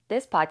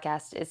This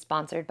podcast is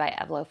sponsored by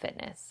Evlo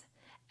Fitness.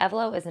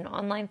 Evlo is an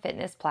online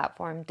fitness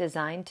platform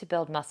designed to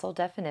build muscle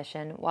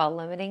definition while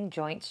limiting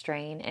joint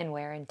strain and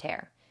wear and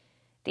tear.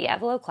 The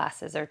Evlo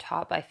classes are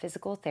taught by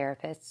physical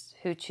therapists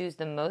who choose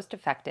the most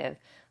effective,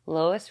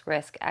 lowest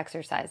risk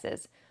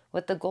exercises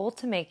with the goal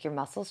to make your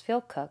muscles feel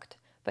cooked,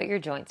 but your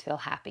joints feel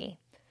happy.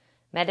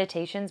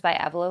 Meditations by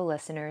Evlo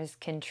listeners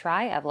can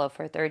try Evlo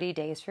for 30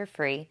 days for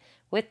free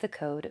with the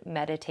code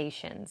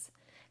MEDITATIONS.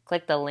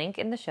 Click the link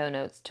in the show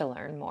notes to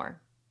learn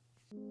more.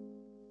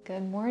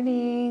 Good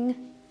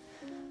morning.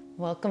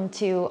 Welcome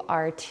to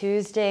our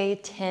Tuesday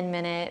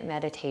 10-minute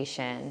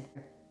meditation.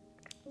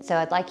 So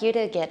I'd like you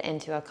to get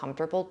into a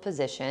comfortable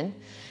position.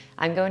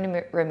 I'm going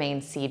to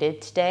remain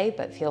seated today,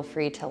 but feel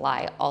free to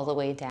lie all the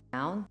way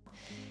down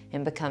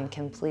and become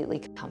completely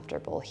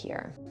comfortable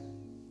here.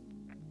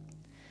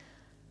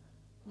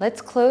 Let's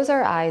close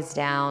our eyes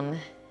down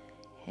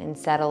and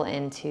settle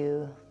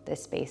into the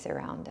space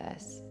around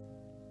us.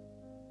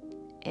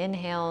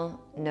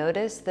 Inhale,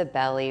 notice the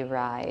belly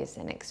rise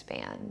and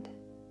expand.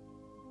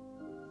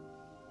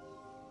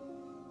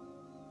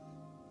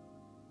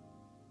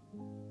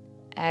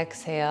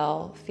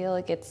 Exhale, feel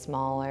it get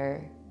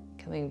smaller,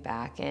 coming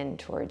back in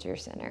towards your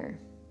center.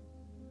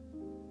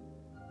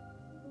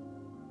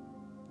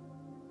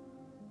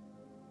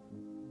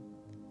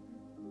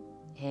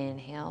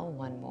 Inhale,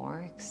 one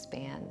more,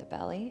 expand the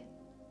belly.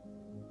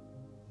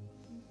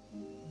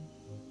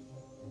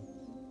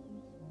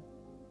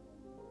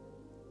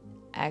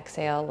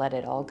 Exhale, let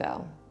it all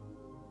go.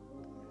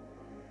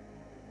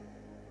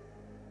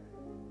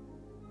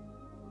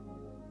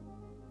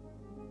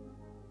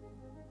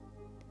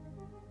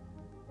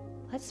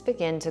 Let's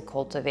begin to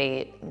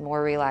cultivate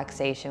more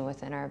relaxation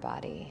within our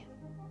body.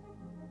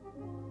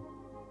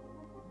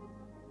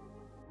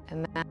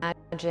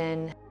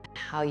 Imagine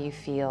how you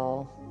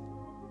feel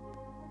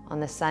on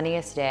the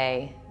sunniest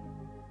day.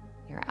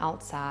 You're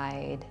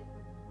outside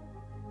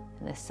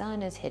and the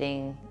sun is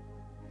hitting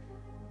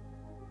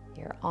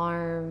your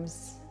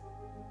arms,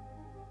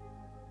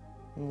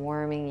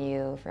 warming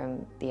you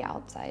from the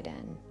outside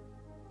in.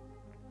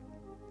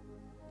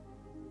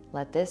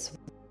 Let this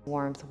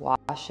warmth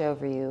wash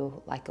over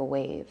you like a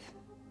wave.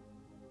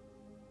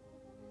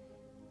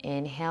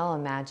 Inhale,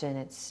 imagine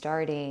it's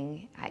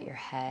starting at your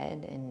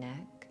head and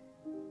neck.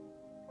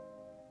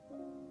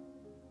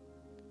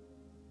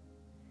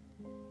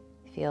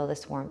 Feel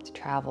this warmth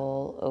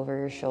travel over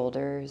your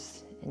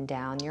shoulders and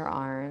down your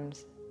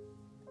arms,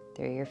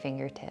 through your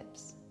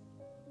fingertips.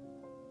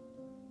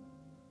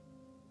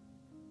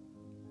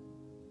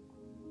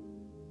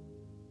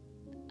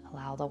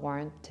 Allow the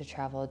warmth to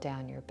travel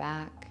down your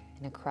back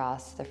and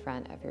across the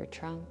front of your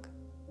trunk.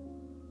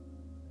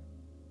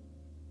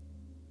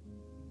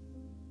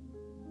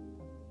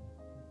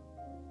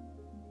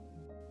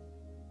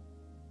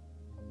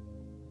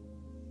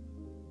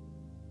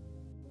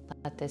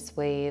 Let this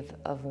wave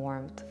of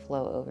warmth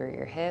flow over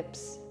your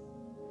hips,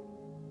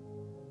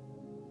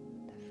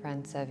 the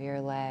fronts of your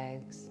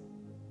legs,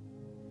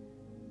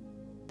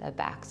 the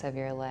backs of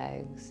your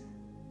legs.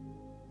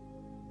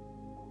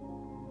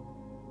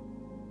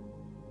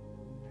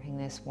 Bring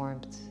this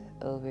warmth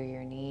over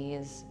your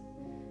knees,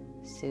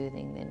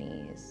 soothing the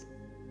knees.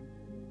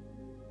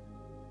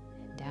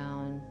 And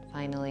down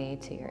finally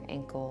to your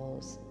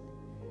ankles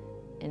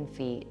and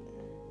feet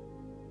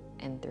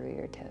and through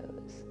your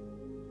toes.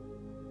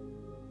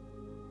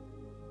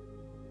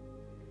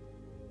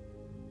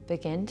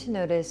 Begin to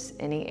notice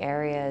any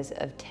areas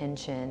of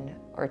tension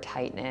or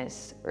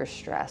tightness or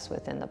stress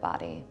within the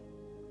body.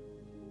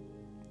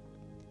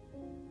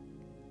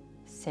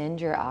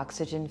 Send your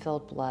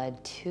oxygen-filled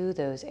blood to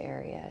those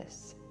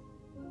areas.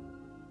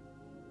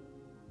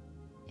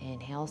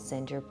 Inhale,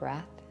 send your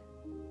breath.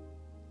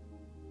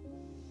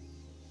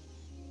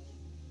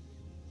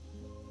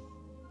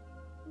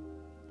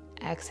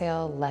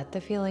 Exhale, let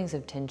the feelings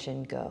of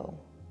tension go.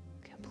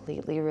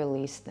 Completely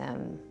release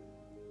them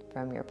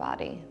from your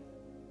body.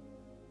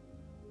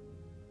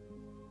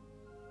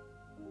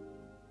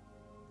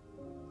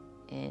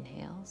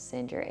 Inhale,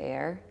 send your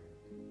air.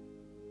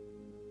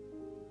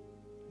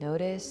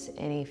 Notice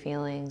any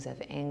feelings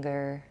of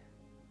anger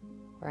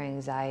or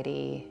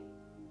anxiety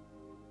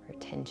or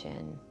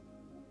tension.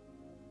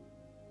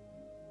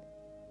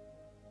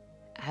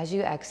 As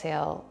you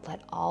exhale,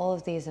 let all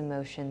of these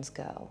emotions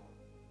go.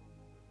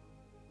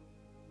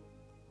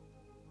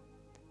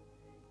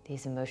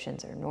 These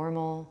emotions are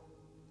normal,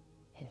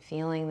 and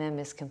feeling them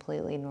is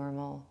completely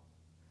normal.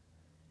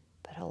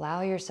 But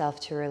allow yourself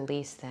to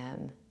release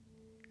them,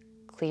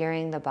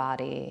 clearing the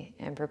body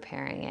and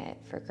preparing it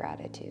for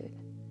gratitude.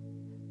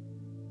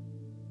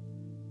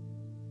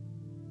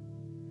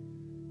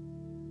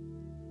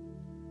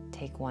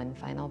 Take one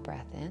final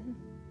breath in.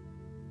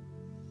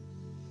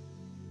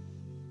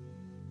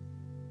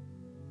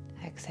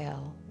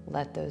 Exhale,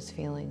 let those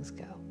feelings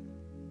go.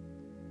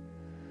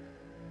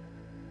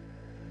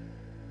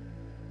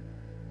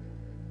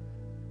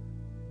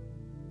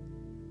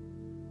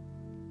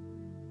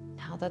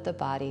 Now that the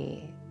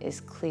body is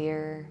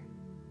clear,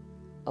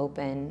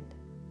 open,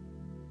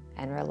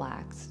 and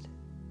relaxed,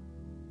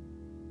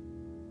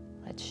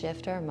 let's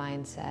shift our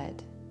mindset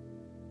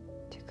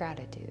to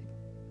gratitude.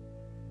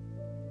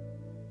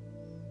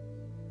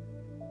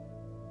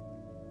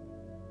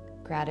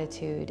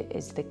 Gratitude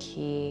is the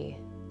key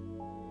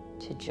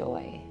to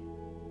joy.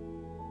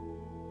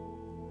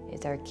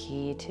 It's our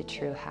key to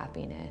true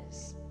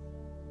happiness.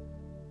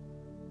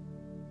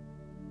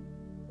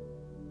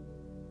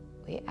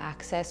 We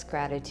access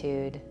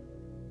gratitude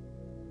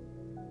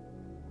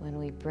when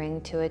we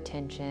bring to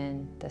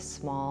attention the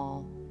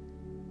small,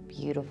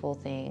 beautiful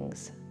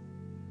things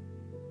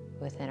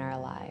within our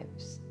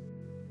lives.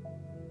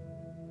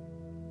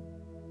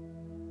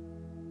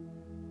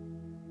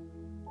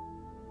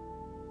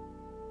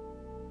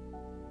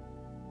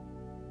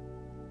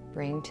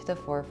 Bring to the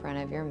forefront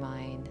of your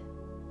mind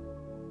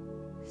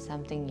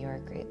something you're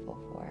grateful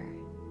for.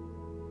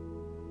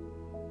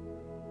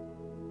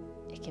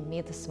 It can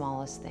be the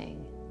smallest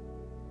thing.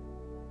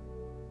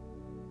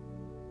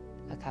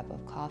 A cup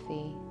of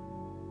coffee,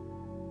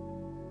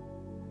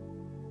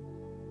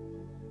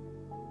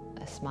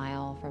 a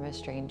smile from a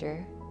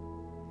stranger,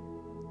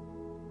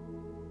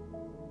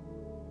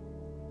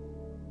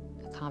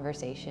 a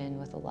conversation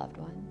with a loved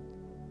one,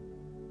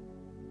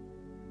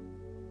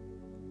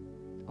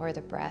 or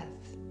the breath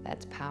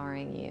that's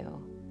powering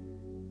you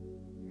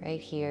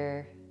right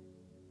here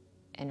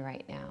and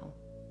right now.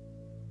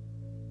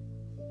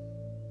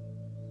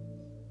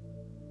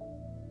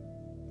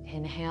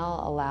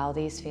 Inhale, allow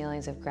these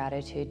feelings of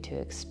gratitude to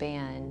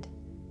expand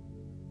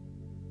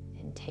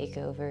and take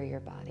over your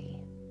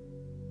body.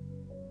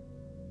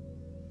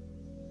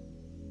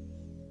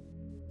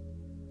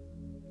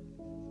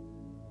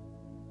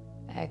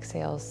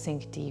 Exhale,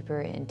 sink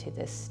deeper into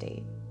this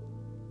state.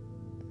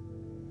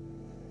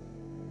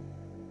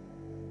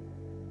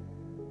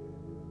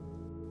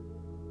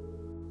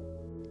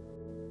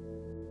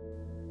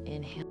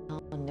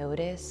 Inhale,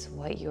 notice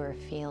what you are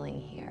feeling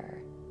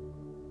here,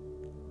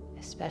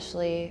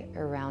 especially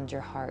around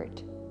your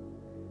heart.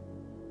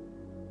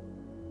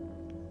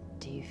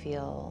 Do you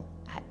feel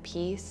at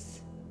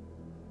peace?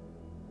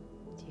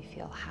 Do you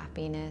feel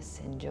happiness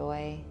and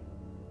joy?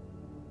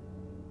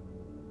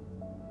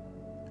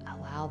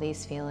 Allow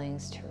these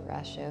feelings to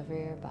rush over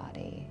your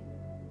body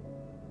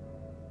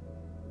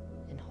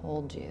and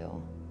hold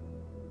you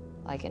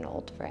like an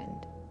old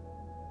friend.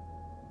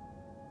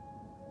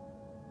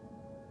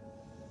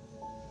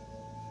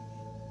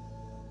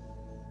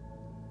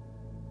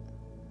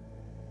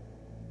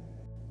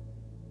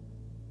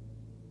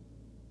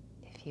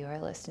 If you are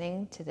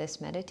listening to this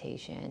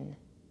meditation,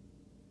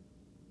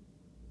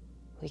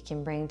 we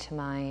can bring to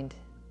mind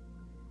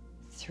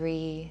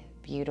 3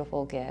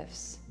 beautiful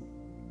gifts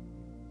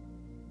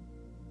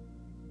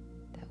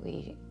that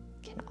we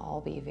can all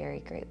be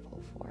very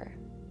grateful for.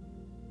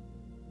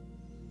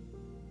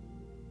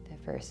 The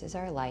first is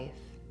our life.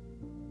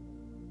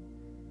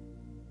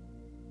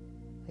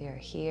 We are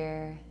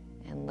here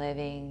and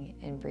living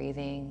and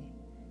breathing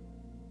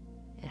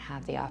and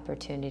have the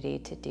opportunity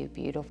to do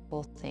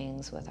beautiful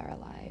things with our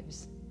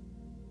lives.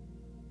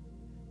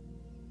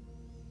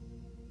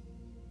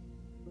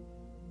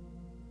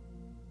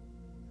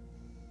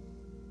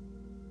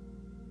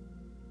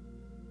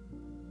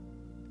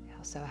 We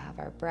also have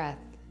our breath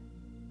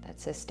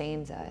that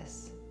sustains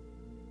us,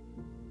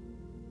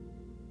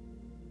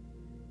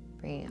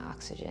 bringing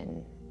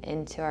oxygen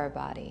into our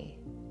body,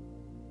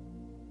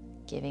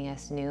 giving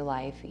us new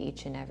life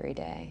each and every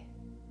day.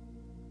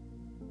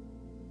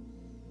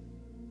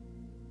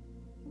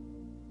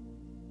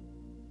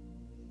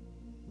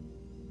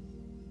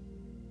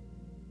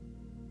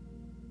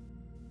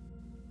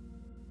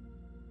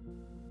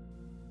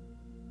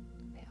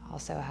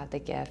 Also have the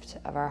gift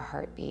of our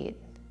heartbeat,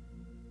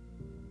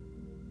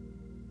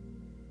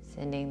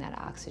 sending that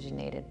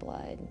oxygenated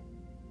blood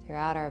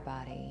throughout our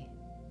body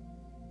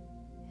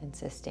and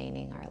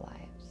sustaining our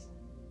lives.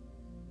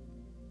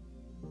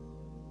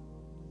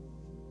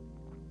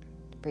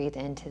 Breathe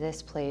into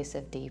this place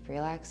of deep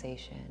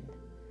relaxation,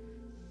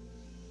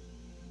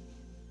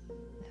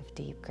 of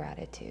deep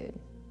gratitude,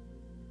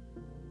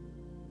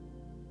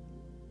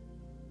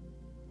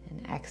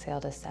 and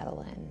exhale to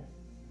settle in.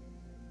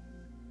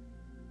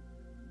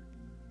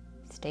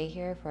 Stay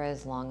here for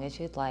as long as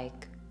you'd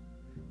like,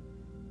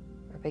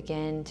 or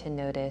begin to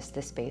notice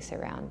the space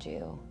around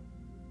you,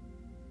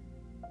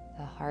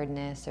 the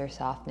hardness or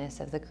softness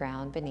of the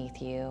ground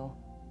beneath you,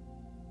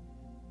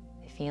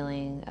 the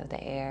feeling of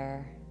the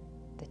air,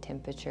 the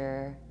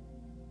temperature,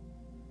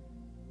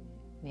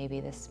 maybe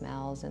the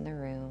smells in the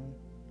room.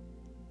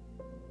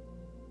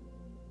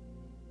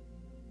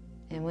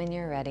 And when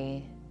you're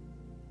ready,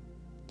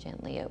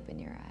 gently open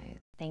your eyes.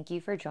 Thank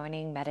you for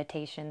joining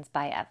Meditations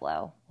by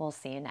Evlo. We'll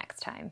see you next time.